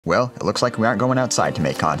Well, it looks like we aren't going outside to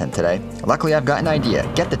make content today. Luckily, I've got an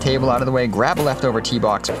idea. Get the table out of the way, grab a leftover tee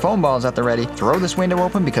box, foam balls at the ready, throw this window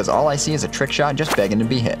open because all I see is a trick shot just begging to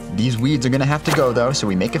be hit. These weeds are gonna have to go though, so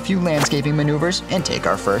we make a few landscaping maneuvers and take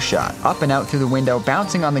our first shot. Up and out through the window,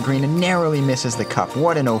 bouncing on the green and narrowly misses the cup.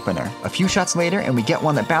 What an opener. A few shots later and we get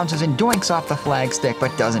one that bounces and doinks off the flag stick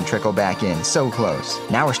but doesn't trickle back in. So close.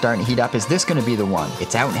 Now we're starting to heat up. Is this gonna be the one?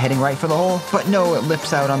 It's out and heading right for the hole, but no, it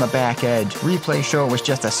lips out on the back edge. Replay show it was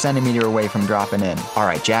just a centimeter away from dropping in.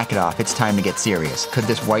 Alright, jack it off. It's time to get serious. Could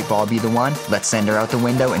this white ball be the one? Let's send her out the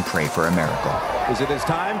window and pray for a miracle. Is it his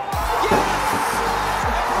time?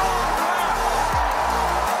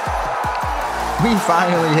 We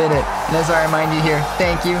finally hit it. And as I remind you here,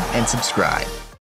 thank you and subscribe.